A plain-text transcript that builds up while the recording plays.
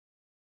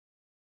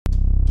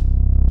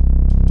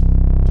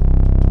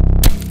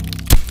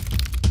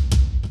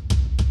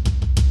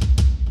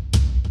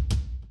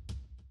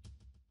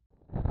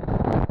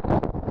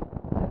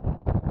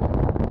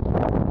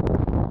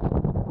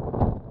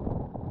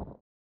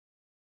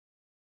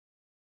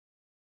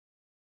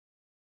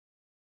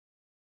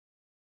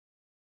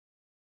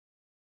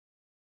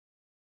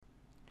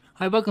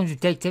Hi, welcome to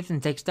Tech Tips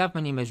and Tech Stuff.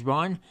 My name is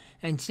Ron,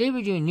 and today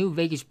we're doing a new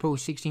Vegas Pro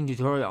 16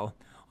 tutorial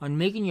on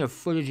making your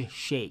footage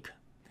shake.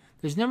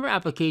 There's a number of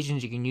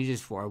applications you can use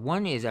this for.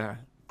 One is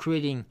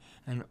creating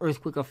an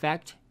earthquake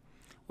effect,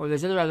 or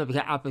there's other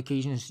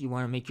applications you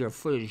want to make your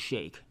footage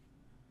shake.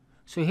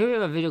 So here we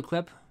have a video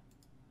clip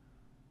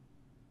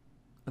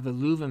of the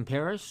Louvre in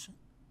Paris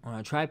on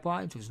a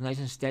tripod, so it's nice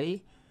and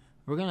steady.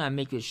 We're going to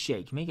make this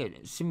shake, make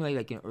it simulate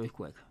like an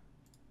earthquake.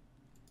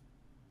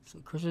 So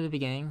cursor at the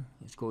beginning,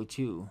 let's go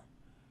to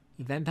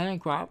Event Pen and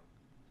Crop.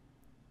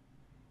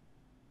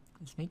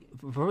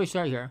 Before we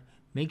start here,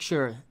 make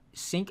sure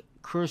Sync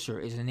Cursor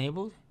is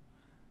enabled.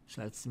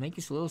 So let's make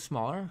this a little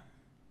smaller.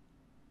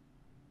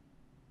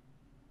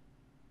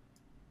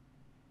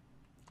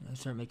 Let's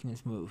start making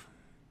this move.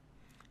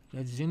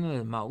 Let's zoom in with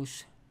the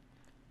mouse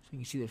so you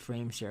can see the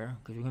frames here,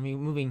 because we're going to be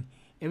moving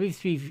every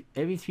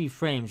three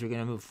frames. We're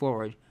going to move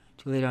forward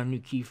to lay down a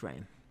new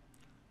keyframe.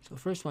 So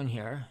first one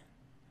here,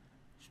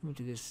 let's move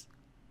to this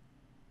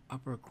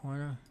upper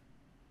corner.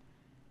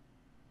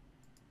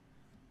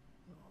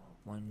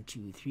 1,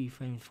 2, 3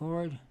 frames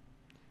forward,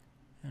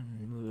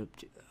 and move up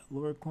to the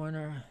lower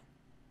corner.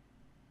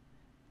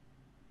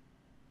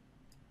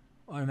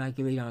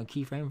 Automatically lay down a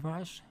keyframe for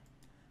us.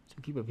 So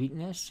keep repeating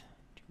this.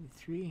 2,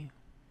 3.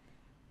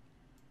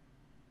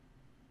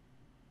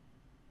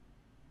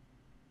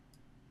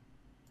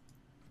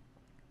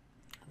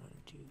 1,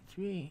 2,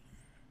 3.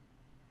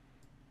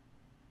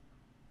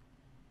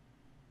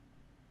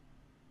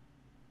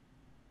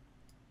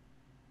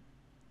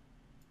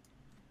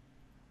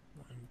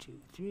 1, 2,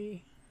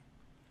 3.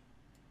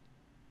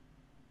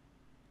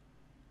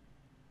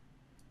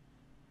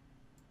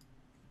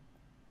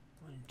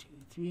 1, 2,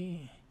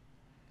 3.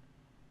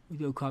 We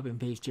do copy and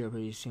paste here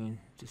pretty soon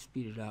to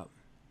speed it up.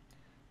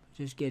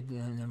 Just get the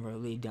number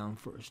laid down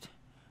first.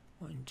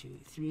 1, 2,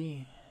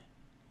 3.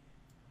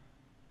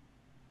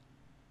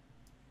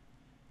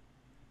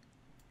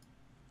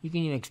 You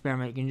can even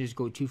experiment. You can just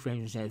go 2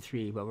 frames instead of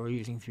 3, but we're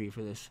using 3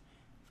 for this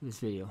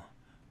video.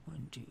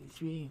 1, 2,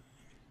 3.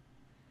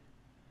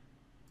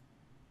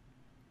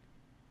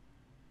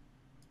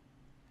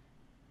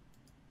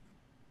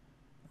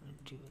 1,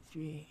 2,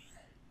 3.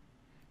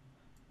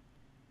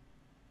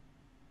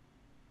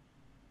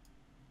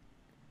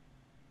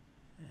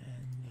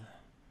 And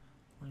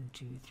 1,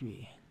 2,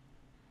 3.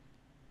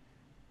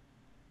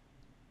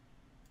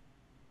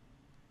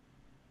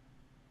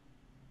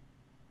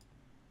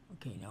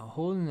 Okay, now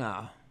holding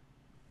the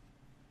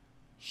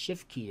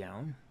Shift key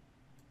down,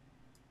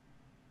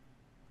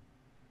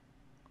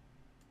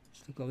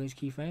 select all these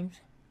keyframes.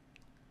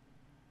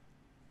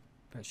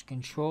 Press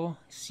Control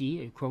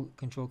C or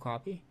Control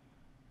Copy.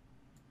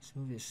 Let's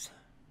move this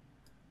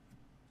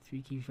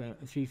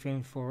 3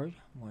 frames forward.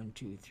 1,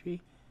 2,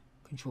 3.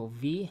 Control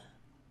V.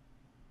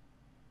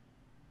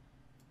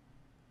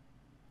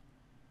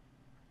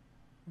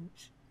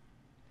 Oops.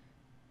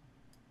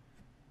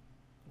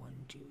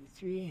 1, 2,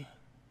 3.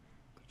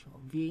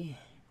 Control V.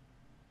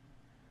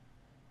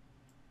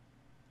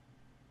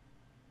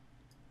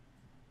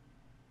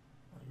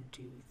 1,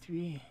 2,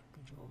 3.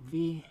 Control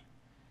V.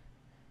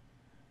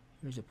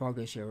 Here's the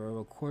progress here.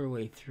 We're a quarter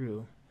way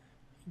through.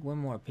 One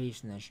more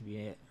paste and that should be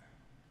it.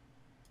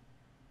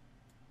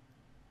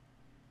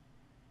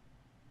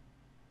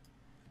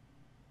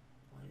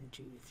 One,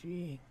 2,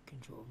 3.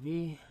 Control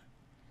V.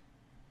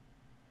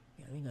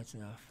 Yeah, I think that's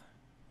enough.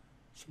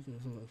 See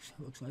what this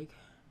looks like.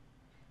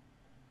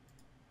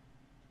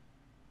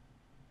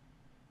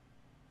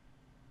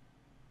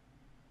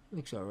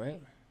 Looks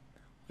alright.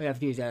 All you have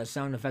to do is add a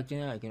sound effect in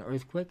there, like an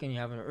earthquake, and you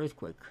have an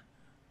earthquake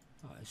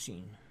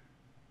scene.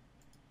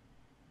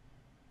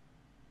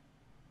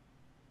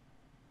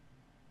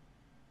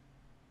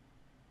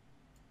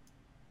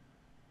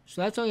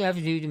 So that's all you have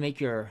to do to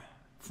make your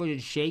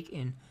footage shake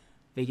in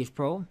Vegas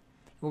Pro.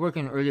 We'll work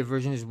on earlier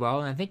versions as well,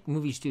 and I think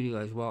Movie Studio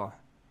as well.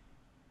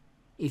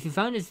 If you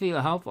found this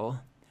video helpful,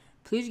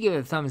 please give it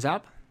a thumbs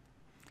up.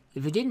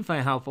 If you didn't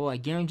find it helpful, I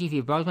guarantee if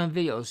you browse my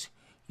videos,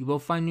 you will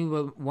find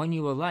one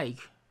you will like.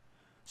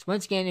 So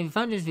once again, if you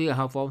found this video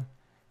helpful,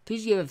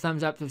 please give it a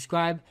thumbs up,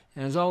 subscribe,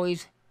 and as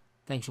always,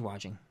 thanks for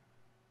watching.